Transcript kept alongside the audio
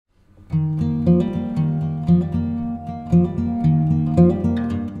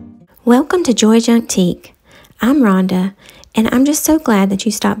Welcome to Joy Junktique. I'm Rhonda, and I'm just so glad that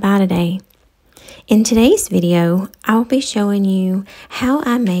you stopped by today. In today's video, I'll be showing you how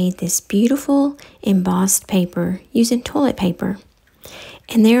I made this beautiful embossed paper using toilet paper.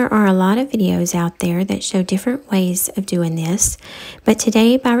 And there are a lot of videos out there that show different ways of doing this, but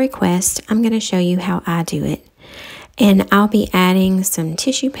today by request, I'm going to show you how I do it. And I'll be adding some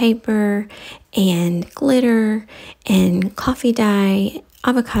tissue paper and glitter and coffee dye,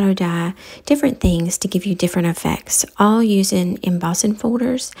 avocado dye, different things to give you different effects, all using embossing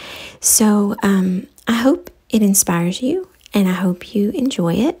folders. So I hope it inspires you and I hope you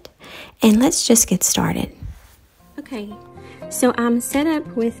enjoy it. And let's just get started. Okay, so I'm set up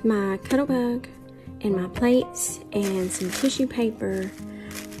with my Cuttlebug and my plates and some tissue paper.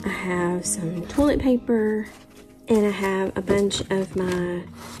 I have some toilet paper and I have a bunch of my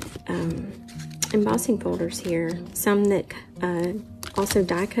embossing folders here. Some that also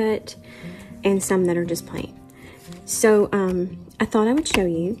die cut and some that are just plain. So I thought I would show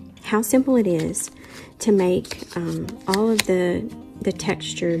you how simple it is to make all of the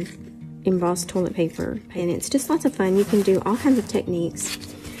textured embossed toilet paper, and it's just lots of fun. You can do all kinds of techniques.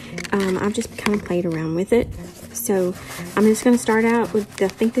 I've just kind of played around with it. So I'm just going to start out with, I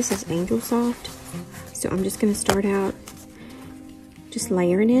think this is Angel Soft. So I'm just going to start out just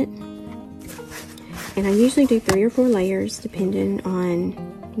layering it. And I usually do 3 or 4 layers depending on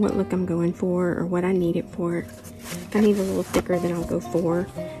what look I'm going for or what I need it for. If I need a little thicker, then I'll go 4.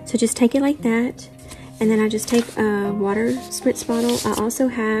 So just take it like that. And then I just take a water spritz bottle. I also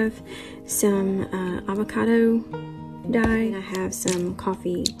have some avocado dye. And I have some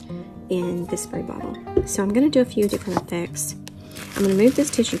coffee in this spray bottle. So I'm going to do a few different effects. I'm going to move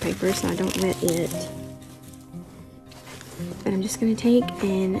this tissue paper so I don't wet it. But I'm just going to take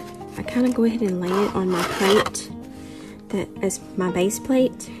and I kind of go ahead and lay it on my plate that as my base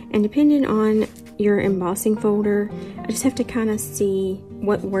plate. And depending on your embossing folder, I just have to kind of see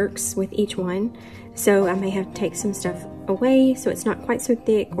what works with each one. So I may have to take some stuff away so it's not quite so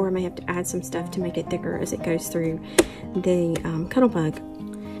thick, or I may have to add some stuff to make it thicker as it goes through the Cuttlebug.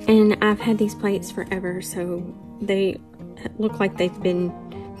 And I've had these plates forever, so they look like they've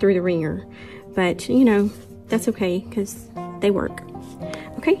been through the ringer. But, you know, that's okay because they work.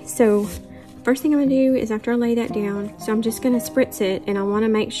 Okay, so first thing I'm going to do is after I lay that down, so I'm just going to spritz it, and I want to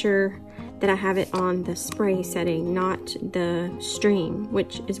make sure that I have it on the spray setting, not the stream,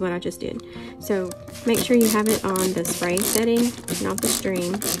 which is what I just did. So make sure you have it on the spray setting, not the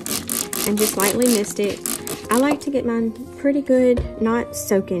stream, and just lightly mist it. I like to get mine pretty good, not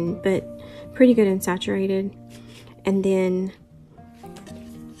soaking, but pretty good and saturated. And then,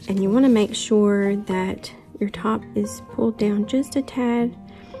 and you want to make sure that your top is pulled down just a tad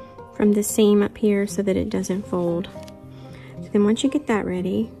from the seam up here so that it doesn't fold. So then once you get that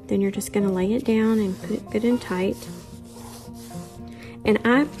ready, then you're just going to lay it down and put it good and tight. And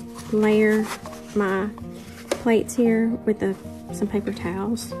I layer my plates here with some paper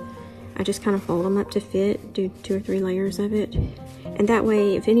towels. I just kind of fold them up to fit, do 2 or 3 layers of it. And that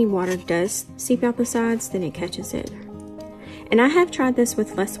way, if any water does seep out the sides, then it catches it. And I have tried this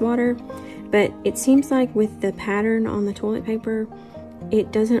with less water, but it seems like with the pattern on the toilet paper,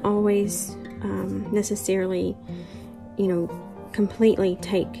 it doesn't always necessarily, you know, completely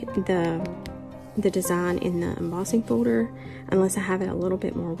take the design in the embossing folder unless I have it a little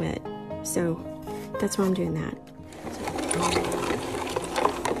bit more wet. So that's why I'm doing that.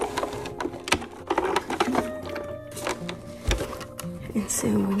 And so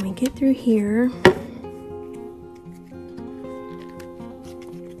when we get through here,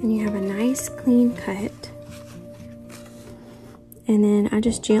 then you have a nice clean cut. And then I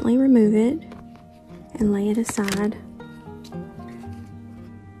just gently remove it and lay it aside.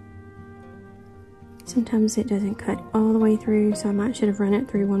 Sometimes it doesn't cut all the way through, so I should have run it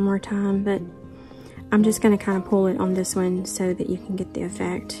through one more time, but I'm just going to kind of pull it on this one so that you can get the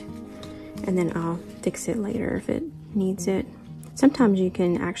effect. And then I'll fix it later if it needs it. Sometimes you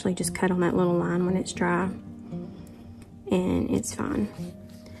can actually just cut on that little line when it's dry, and it's fine.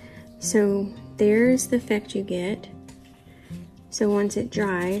 So there's the effect you get. So once it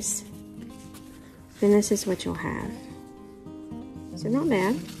dries, then this is what you'll have. So not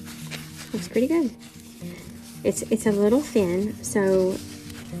bad. Looks pretty good. It's a little thin, so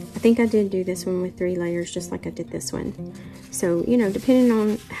I think I did do this one with 3 layers just like I did this one. So, you know, depending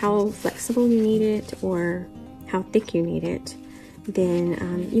on how flexible you need it or how thick you need it,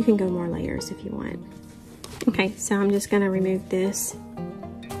 then you can go more layers if you want. Okay, so I'm just gonna remove this.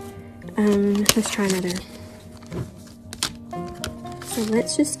 Let's try another. So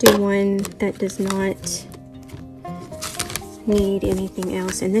let's just do one that does not need anything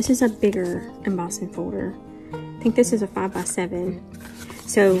else. And this is a bigger embossing folder. I think this is a 5x7.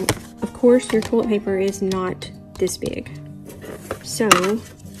 So, of course, your toilet paper is not this big. So,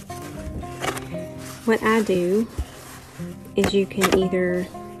 what I do is you can either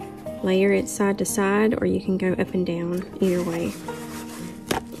layer it side to side, or you can go up and down, either way.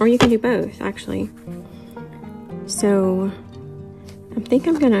 Or you can do both, actually. So, I think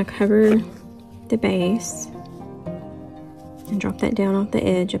I'm gonna cover the base and drop that down off the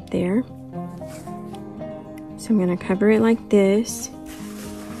edge up there. So I'm gonna cover it like this.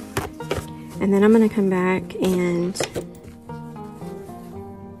 And then I'm gonna come back and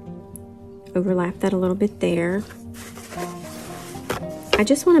overlap that a little bit there. I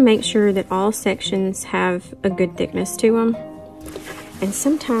just want to make sure that all sections have a good thickness to them. And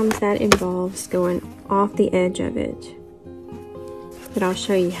sometimes that involves going off the edge of it. But I'll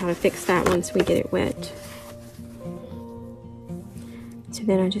show you how to fix that once we get it wet. So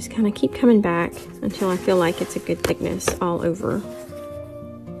then I just kind of keep coming back until I feel like it's a good thickness all over.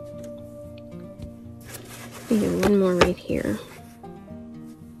 And one more right here.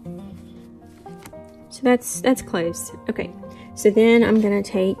 So that's close. Okay, so then I'm gonna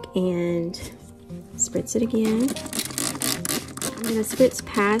take and spritz it again. I'm gonna spritz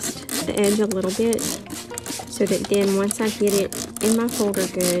past the edge a little bit so that then once I get it in my folder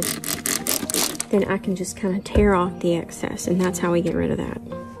good, then I can just kind of tear off the excess, and that's how we get rid of that.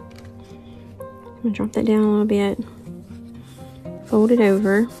 I'm gonna drop that down a little bit, fold it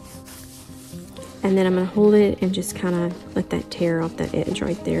over, and then I'm gonna hold it and just kind of let that tear off that edge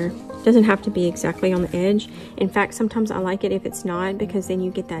right there. It doesn't have to be exactly on the edge. In fact, sometimes I like it if it's not, because then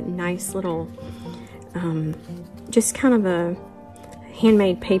you get that nice little, just kind of a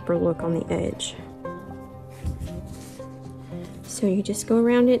handmade paper look on the edge. So you just go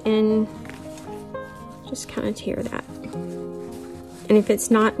around it and just kind of tear that. And if it's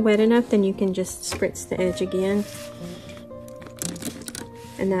not wet enough, then you can just spritz the edge again.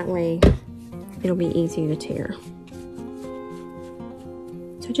 And that way, it'll be easy to tear.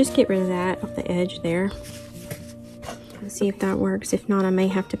 So just get rid of that off the edge there. Let's see if that works. If not, I may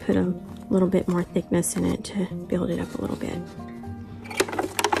have to put a little bit more thickness in it to build it up a little bit.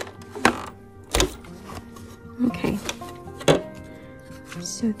 Okay.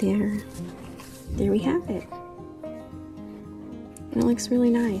 So there we have it. And it looks really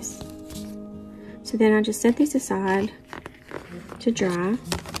nice. So then I just set these aside to dry.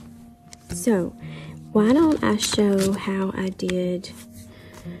 So why don't I show how I did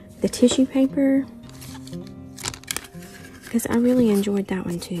the tissue paper, because I really enjoyed that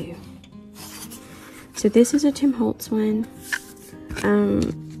one too. So this is a Tim Holtz one.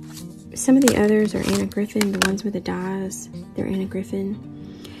 Some of the others are Anna Griffin, the ones with the dies, they're Anna Griffin.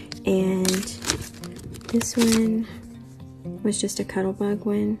 And this one was just a Cuttlebug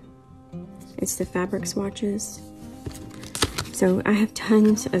one. It's the fabric swatches. So I have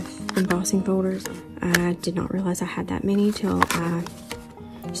tons of embossing folders. I did not realize I had that many till I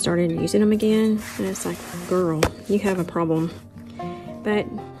started using them again. And it's like, girl, you have a problem. But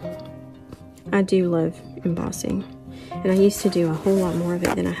I do love embossing. And I used to do a whole lot more of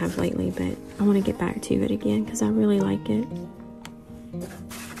it than I have lately, but I want to get back to it again because I really like it.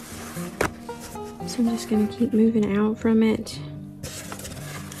 So I'm just going to keep moving out from it.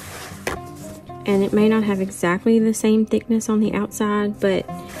 And it may not have exactly the same thickness on the outside, but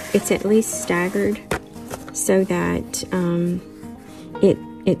it's at least staggered so that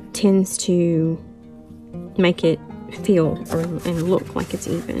it tends to make it feel and look like it's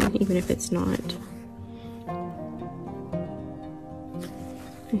even if it's not.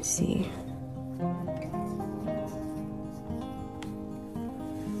 Let's see.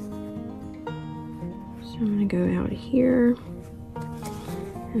 So I'm going to go out here.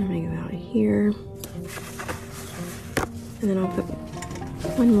 And I'm going to go out here. And then I'll put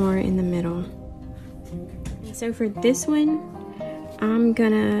one more in the middle. So for this one, I'm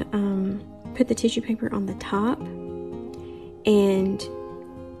going to put the tissue paper on the top. And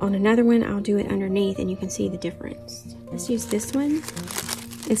on another one, I'll do it underneath and you can see the difference. Let's use this one.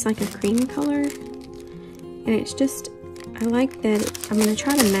 It's like a cream color. And it's just, I like that. I'm going to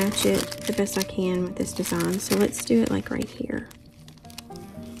try to match it the best I can with this design. So let's do it like right here.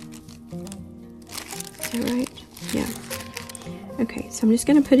 Is that right? Yeah. Okay, so I'm just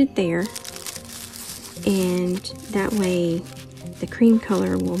going to put it there. And that way the cream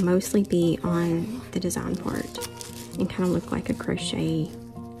color will mostly be on the design part. And kind of look like a crochet.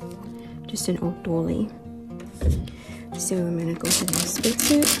 Just an old doily. So I'm going to go ahead and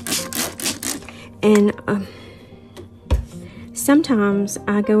spritz it. And sometimes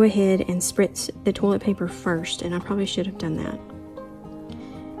I go ahead and spritz the toilet paper first, and I probably should have done that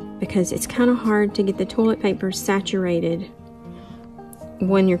because it's kind of hard to get the toilet paper saturated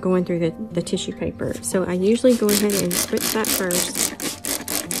when you're going through the tissue paper. So I usually go ahead and spritz that first,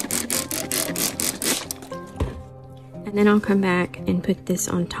 and then I'll come back and put this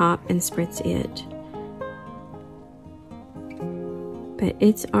on top and spritz it. But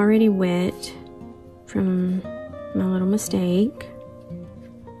it's already wet from my little mistake,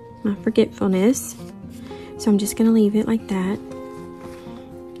 my forgetfulness. So I'm just gonna leave it like that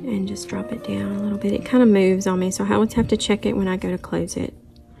and just drop it down a little bit. It kind of moves on me, so I always have to check it when I go to close it.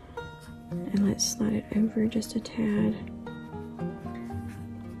 And let's slide it over just a tad,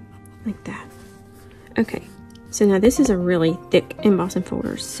 like that. Okay, so now this is a really thick embossing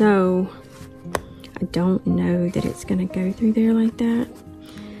folder, so I don't know that it's gonna go through there like that.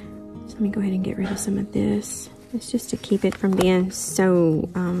 So let me go ahead and get rid of some of this. It's just to keep it from being so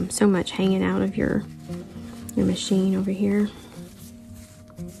so much hanging out of your machine over here.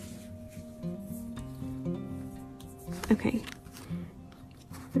 Okay,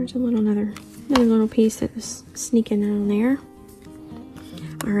 there's another little piece that was sneaking on there.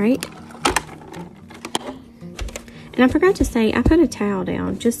 All right, and I forgot to say I put a towel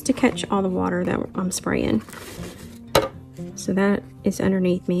down just to catch all the water that I'm spraying. So that is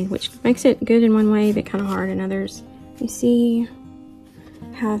underneath me, which makes it good in one way, but kind of hard in others. You see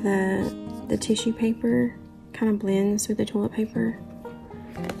how the tissue paper kind of blends with the toilet paper?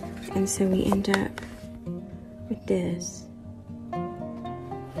 And so we end up with this.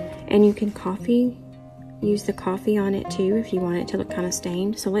 And you can use the coffee on it too if you want it to look kind of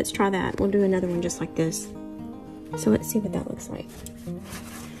stained. So let's try that. We'll do another one just like this. So let's see what that looks like.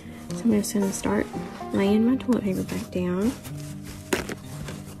 So I'm just gonna start laying my toilet paper back down.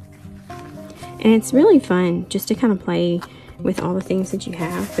 And it's really fun just to kind of play with all the things that you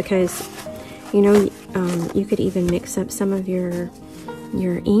have, because you know, you could even mix up some of your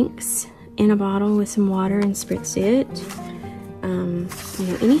inks in a bottle with some water and spritz it. You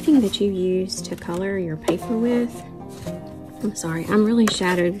know, anything that you use to color your paper with. I'm sorry, I'm really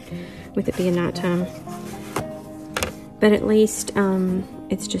shadowed with it being nighttime. But at least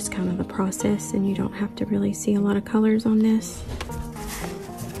it's just kind of the process, and you don't have to really see a lot of colors on this.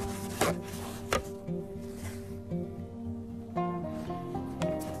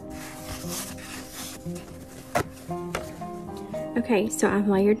 Okay, so I've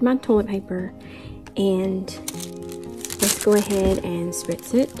layered my toilet paper, and let's go ahead and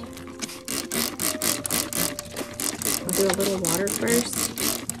spritz it. I'll do a little water first,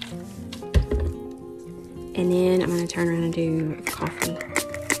 and then I'm going to turn around and do coffee,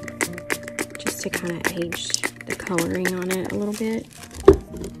 just to kind of age the coloring on it a little bit.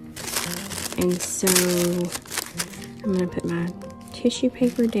 And so I'm going to put my tissue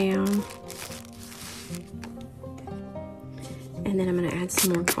paper down, and then I'm going to add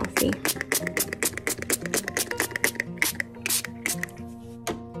some more coffee.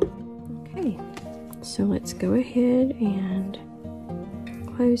 Okay, so let's go ahead and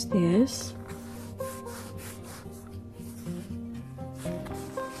close this.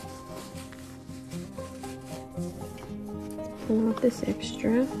 Pull off this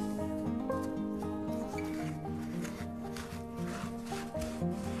extra.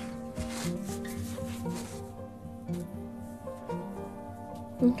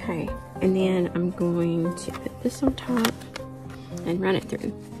 Okay, and then I'm going to put this on top and run it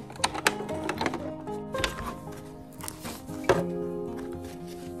through.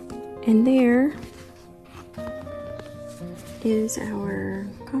 And there is our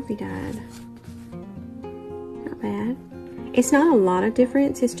coffee dyed. Not bad. It's not a lot of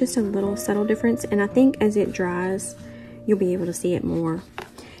difference, it's just a little subtle difference, and I think as it dries, you'll be able to see it more.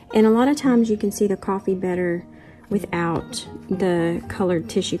 And a lot of times you can see the coffee better without the colored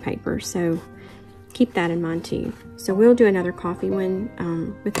tissue paper, so keep that in mind too. So we'll do another coffee one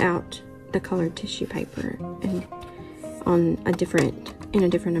without the colored tissue paper and in a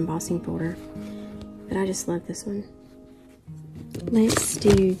different embossing folder. But I just love this one. Let's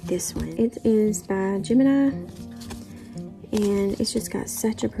do this one. It is by Gemini, and it's just got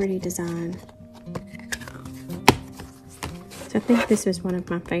such a pretty design. So I think this was one of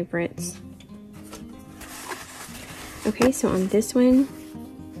my favorites. Okay, so on this one,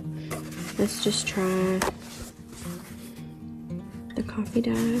 let's just try the coffee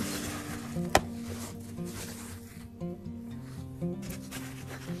dye.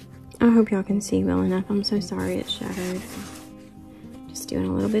 I hope y'all can see well enough. I'm so sorry it's shadowed. Just doing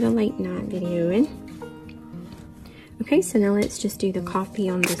a little bit of late night videoing. Okay, so now let's just do the coffee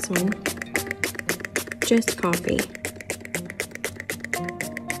on this one. Just coffee.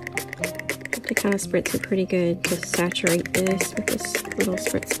 to kind of spritz it pretty good to saturate this with this little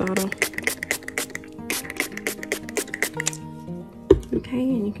spritz bottle. Okay,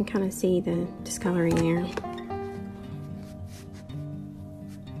 and you can kind of see the discoloring there.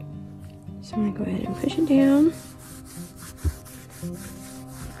 So I'm going to go ahead and push it down.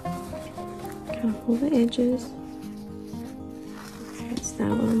 Kind of pull the edges. Press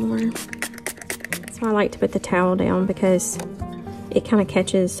that a little more. So I like to put the towel down because it kind of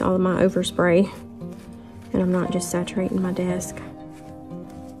catches all of my overspray and I'm not just saturating my desk.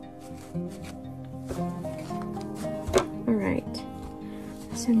 Alright,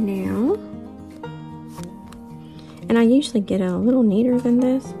 so now, and I usually get a little neater than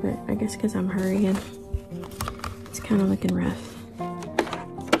this, but I guess because I'm hurrying, it's kind of looking rough.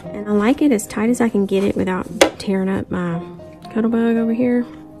 And I like it as tight as I can get it without tearing up my Cuttlebug over here.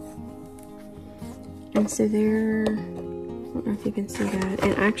 And so there, I don't know if you can see that.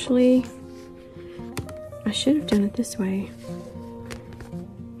 And actually, I should have done it this way.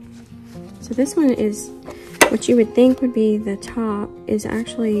 So this one is, what you would think would be the top is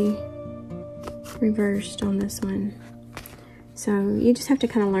actually reversed on this one. So you just have to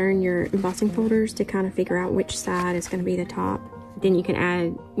kind of learn your embossing folders to kind of figure out which side is going to be the top. Then you can add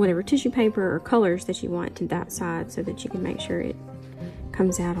whatever tissue paper or colors that you want to that side so that you can make sure it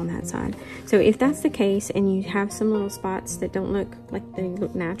comes out on that side. So if that's the case and you have some little spots that don't look like they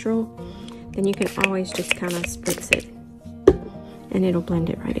look natural, then you can always just kind of spritz it and it'll blend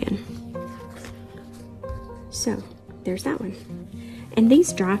it right in. So there's that one. And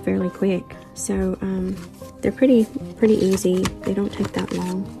these dry fairly quick, so they're pretty easy. They don't take that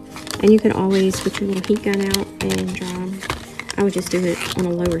long. And you could always put your little heat gun out and dry them. I would just do it on a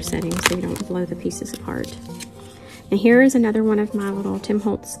lower setting so you don't blow the pieces apart. And here is another one of my little Tim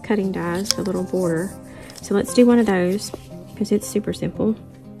Holtz cutting dies, the little border. So let's do one of those because it's super simple.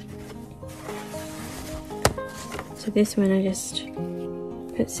 So this one I just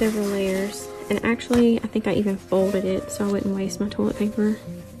put several layers. And actually, I think I even folded it so I wouldn't waste my toilet paper.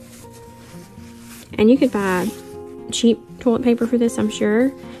 And you could buy cheap toilet paper for this, I'm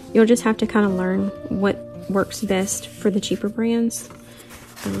sure. You'll just have to kind of learn what works best for the cheaper brands.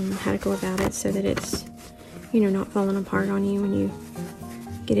 How to go about it so that it's, you know, not falling apart on you when you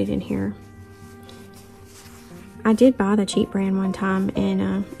get it in here. I did buy the cheap brand one time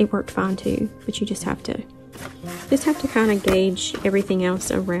and it worked fine too, but you just have to kind of gauge everything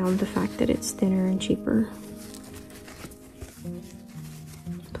else around the fact that it's thinner and cheaper.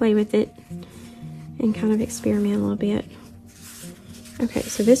 Play with it and kind of experiment a little bit. Okay,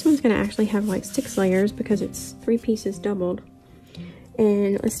 so this one's going to actually have like 6 layers because it's 3 pieces doubled.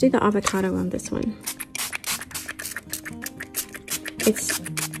 And let's do the avocado on this one. It's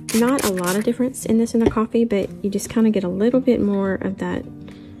not a lot of difference in this and the coffee, but you just kind of get a little bit more of that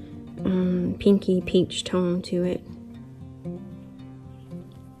pinky peach tone to it.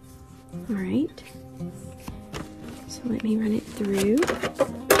 Alright, so let me run it through.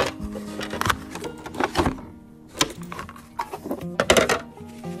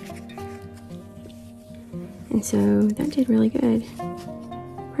 And so that did really good.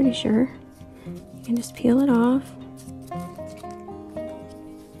 Pretty sure. You can just peel it off.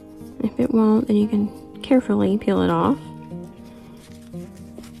 If it won't, then you can carefully peel it off.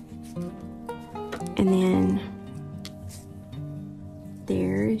 And then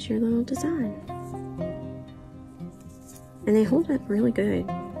there is your little design. And they hold up really good.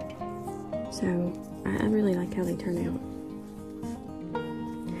 So I really like how they turn out.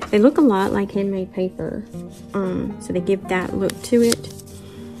 They look a lot like handmade paper. So they give that look to it.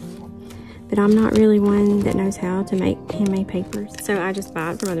 But I'm not really one that knows how to make handmade papers. So I just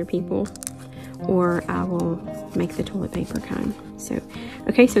buy it from other people. Or I will make the toilet paper kind. So,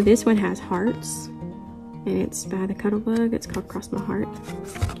 okay, so this one has hearts. And it's by the Cuttlebug. It's called Cross My Heart.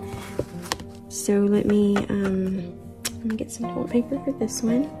 So let me get some toilet paper for this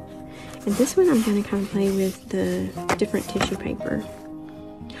one. And this one I'm going to kind of play with the different tissue paper.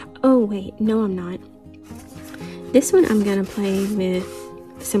 Oh wait, no I'm not. This one I'm going to play with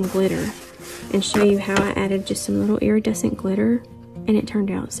some glitter and show you how I added just some little iridescent glitter and it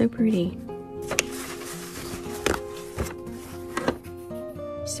turned out so pretty.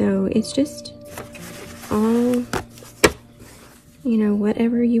 So it's just all, you know,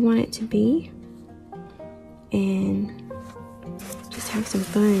 whatever you want it to be, and just have some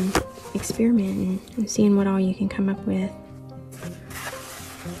fun experimenting and seeing what all you can come up with.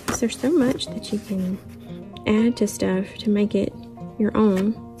 Because there's so much that you can add to stuff to make it your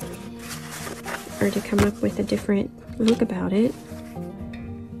own, or to come up with a different look about it.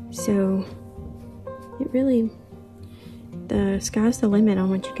 So it really, the sky's the limit on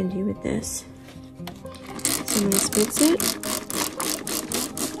what you can do with this. So I'm going to spritz it.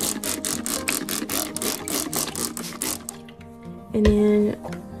 And then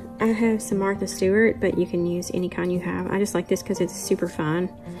I have some Martha Stewart, but you can use any kind you have. I just like this because it's super fun.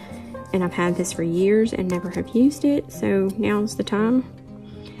 And I've had this for years and never have used it, so now's the time.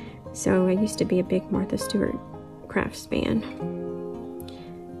 So I used to be a big Martha Stewart crafts fan.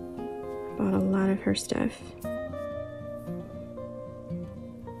 Bought a lot of her stuff. A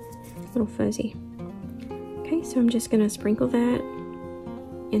little fuzzy. Okay, so I'm just gonna sprinkle that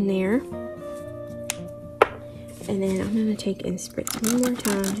in there. And then I'm gonna take and spritz one more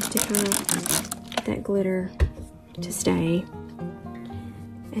time just to kind of get that glitter to stay.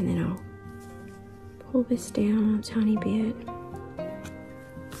 And then I'll pull this down a tiny bit.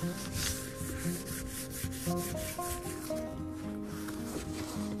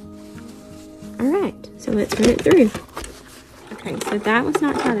 Alright, so let's run it through. Okay, so that was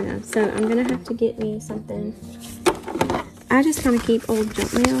not tight enough, so I'm gonna have to get me something. I just kind of keep old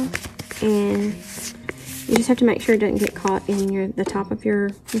junk mail, and you just have to make sure it doesn't get caught in the top of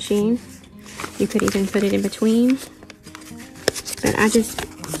your machine. You could even put it in between, but I just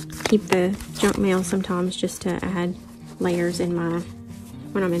keep the junk mail sometimes just to add layers in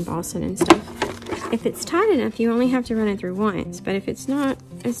when I'm embossing and stuff. If it's tight enough, you only have to run it through once, but if it's not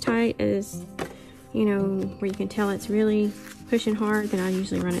as tight as, you know, where you can tell it's really pushing hard, then I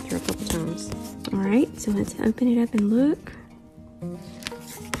usually run it through a couple times. Alright, so let's open it up and look. I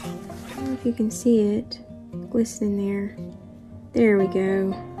don't know if you can see it glistening there. There we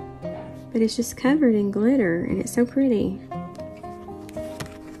go. But it's just covered in glitter, and it's so pretty.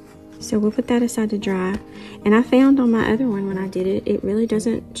 So we'll put that aside to dry. And I found on my other one when I did it, it really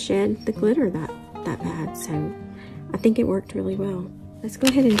doesn't shed the glitter that bad. So I think it worked really well. Let's go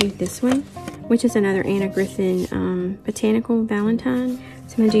ahead and do this one, which is another Anna Griffin Botanical Valentine.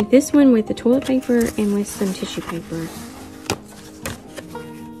 So I'm going to do this one with the toilet paper and with some tissue paper.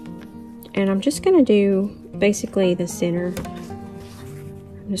 And I'm just going to do basically the center.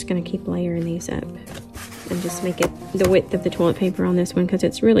 I'm just going to keep layering these up and just make it the width of the toilet paper on this one because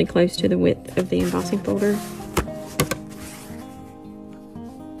it's really close to the width of the embossing folder.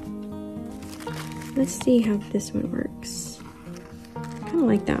 Let's see how this one works. I kind of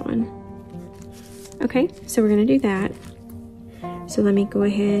like that one. Okay, so we're going to do that. So let me go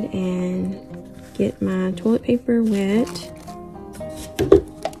ahead and get my toilet paper wet.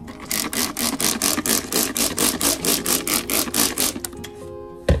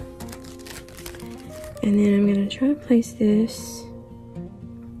 And then I'm going to try to place this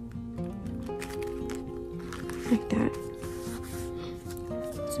like that.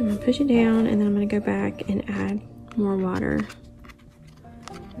 So I'm going to push it down, and then I'm going to go back and add more water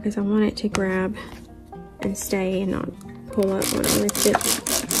because I want it to grab and stay and not pull up when I lift it.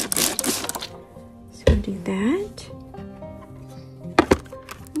 So I'll do that.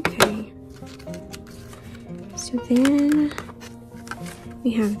 Okay. So then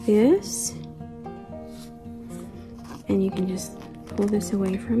we have this. And you can just pull this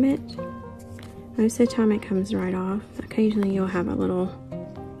away from it. Most of the time it comes right off. Occasionally you'll have a little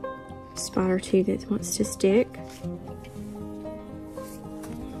spot or two that wants to stick.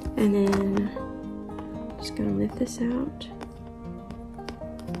 And then I'm just gonna lift this out.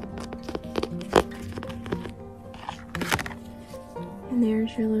 And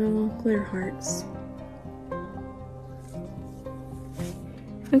there's your little glitter hearts.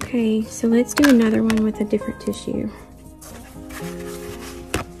 Okay, so let's do another one with a different tissue.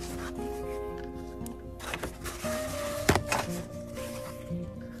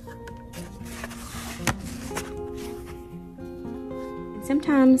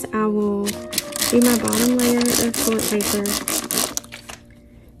 Sometimes I will do my bottom layer of toilet paper,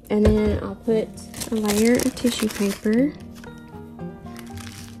 and then I'll put a layer of tissue paper,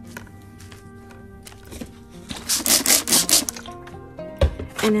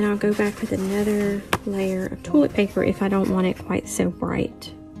 and then I'll go back with another layer of toilet paper if I don't want it quite so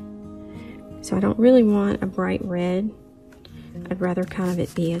bright. So I don't really want a bright red. I'd rather kind of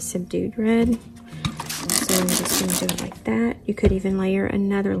it be a subdued red. So I'm just going to do it like that. You could even layer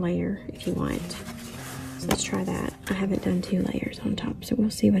another layer if you want. So let's try that. I haven't done 2 layers on top, so we'll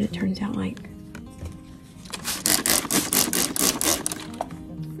see what it turns out like.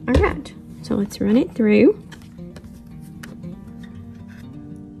 Alright, so let's run it through.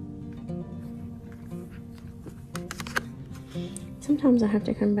 Sometimes I have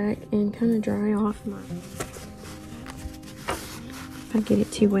to come back and kind of dry off my, if I get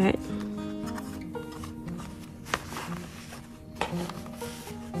it too wet.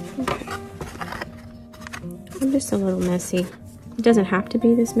 Okay. I'm just a little messy. It doesn't have to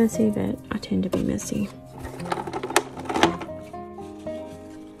be this messy, but I tend to be messy.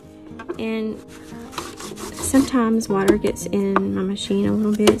 And sometimes water gets in my machine a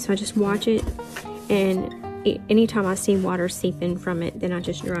little bit, so I just watch it, and anytime I see water seeping from it, then I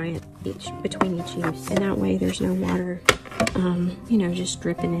just dry it between each use, and that way there's no water, you know, just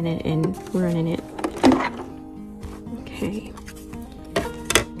dripping in it and running it. Okay,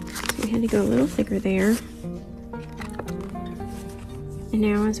 so we had to go a little thicker there. And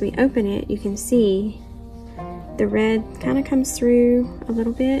now as we open it, you can see the red kind of comes through a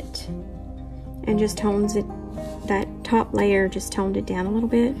little bit and just tones it, that top layer just toned it down a little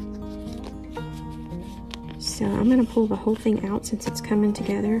bit. So I'm going to pull the whole thing out since it's coming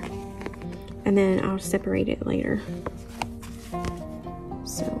together, and then I'll separate it later.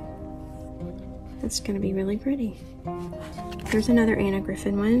 So that's going to be really pretty. There's another Anna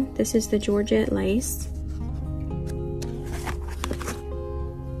Griffin one. This is the Georgette lace.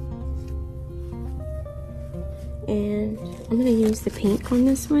 And I'm going to use the pink on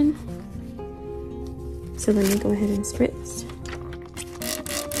this one. So let me go ahead and spritz.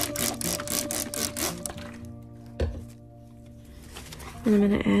 And I'm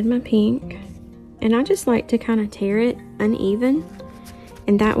going to add my pink. And I just like to kind of tear it uneven.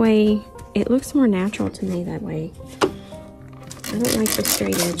 And that way, it looks more natural to me that way. I don't like the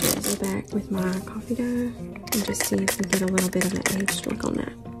straight edges. Go back with my coffee dye and just see if we get a little bit of an edge stroke on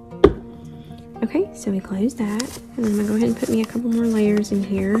that. Okay, so we close that. And then I'm going to go ahead and put me a couple more layers in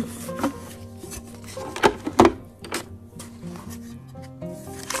here.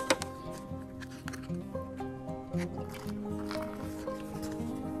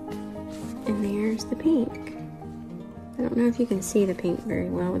 And there's the pink. I don't know if you can see the pink very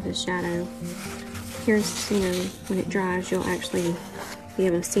well with the shadow. Here's, you know, when it dries, you'll actually be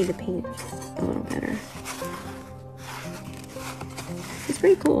able to see the pink a little better. It's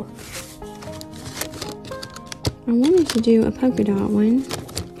pretty cool. I wanted to do a polka dot one.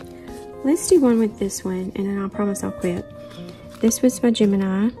 Let's do one with this one, and then I promise I'll quit. This was by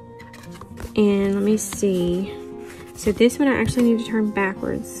Gemini. And let me see. So this one I actually need to turn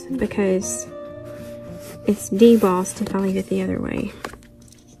backwards because it's debossed if I leave it the other way.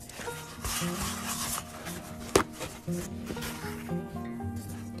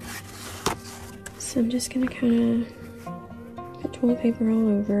 So I'm just gonna kind of put toilet paper all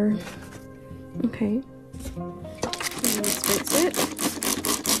over. Okay. And let's fix it.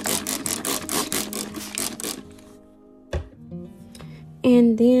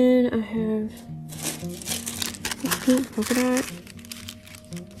 And then I have this pink polka dot.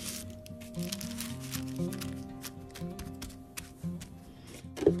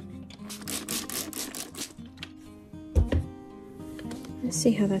 Let's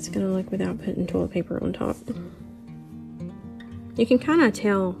see how that's going to look without putting toilet paper on top. You can kind of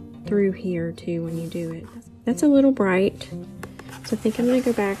tell through here too when you do it. That's a little bright, so I think I'm going to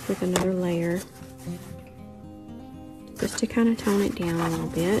go back with another layer just to kind of tone it down a little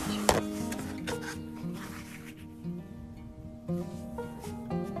bit.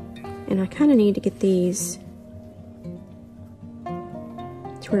 And I kind of need to get these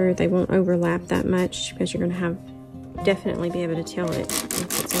to where they won't overlap that much, because you're going to have definitely be able to tell it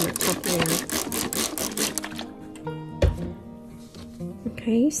once it's on the top layer.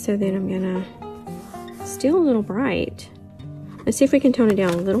 Okay, so then I'm gonna, still a little bright. Let's see if we can tone it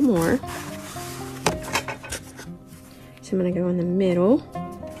down a little more. So I'm gonna go in the middle.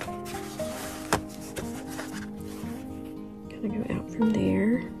 Gonna go out from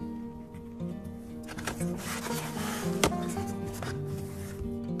there.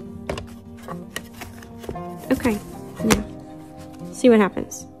 Okay. Now, see what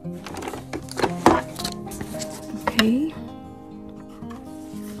happens. Okay.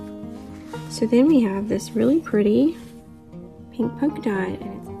 So then we have this really pretty pink polka dot.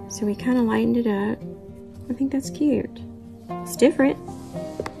 So we kind of lightened it up. I think that's cute. It's different.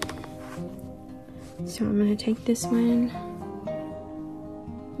 So I'm going to take this one.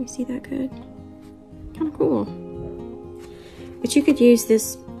 You see that good? Kind of cool. But you could use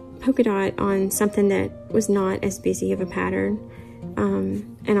this polka dot on something that was not as busy of a pattern,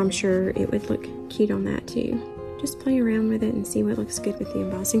 and I'm sure it would look cute on that too. Just play around with it and see what looks good with the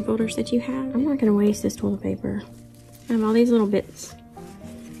embossing folders that you have. I'm not going to waste this toilet paper. I have all these little bits,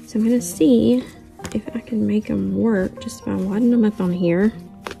 so I'm going to see if I can make them work just by wadding them up on here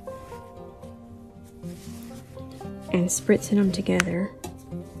and spritzing them together.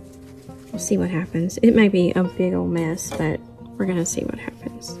 We'll see what happens. It may be a big old mess, but we're going to see what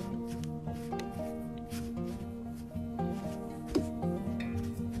happens.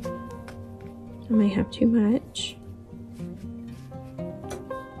 I may have too much.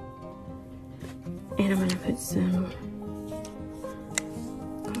 And I'm going to put some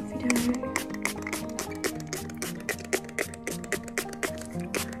coffee dye.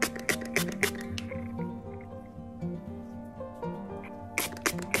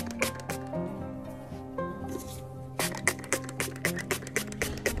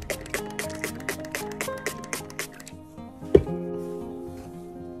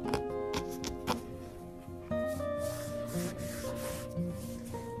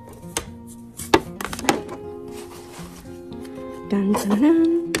 Dun, dun,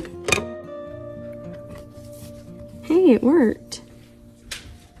 dun. Hey, it worked.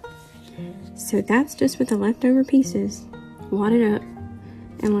 So that's just with the leftover pieces wadded up,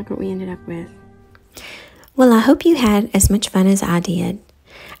 and look what we ended up with. Well, I hope you had as much fun as I did.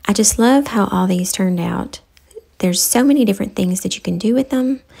 I just love how all these turned out. There's so many different things that you can do with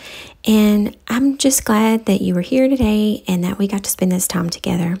them, and I'm just glad that you were here today and that we got to spend this time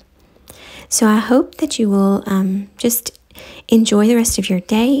together. So I hope that you will just enjoy the rest of your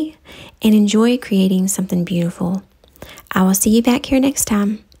day and enjoy creating something beautiful. I will see you back here next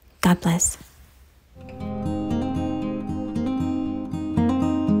time. God bless.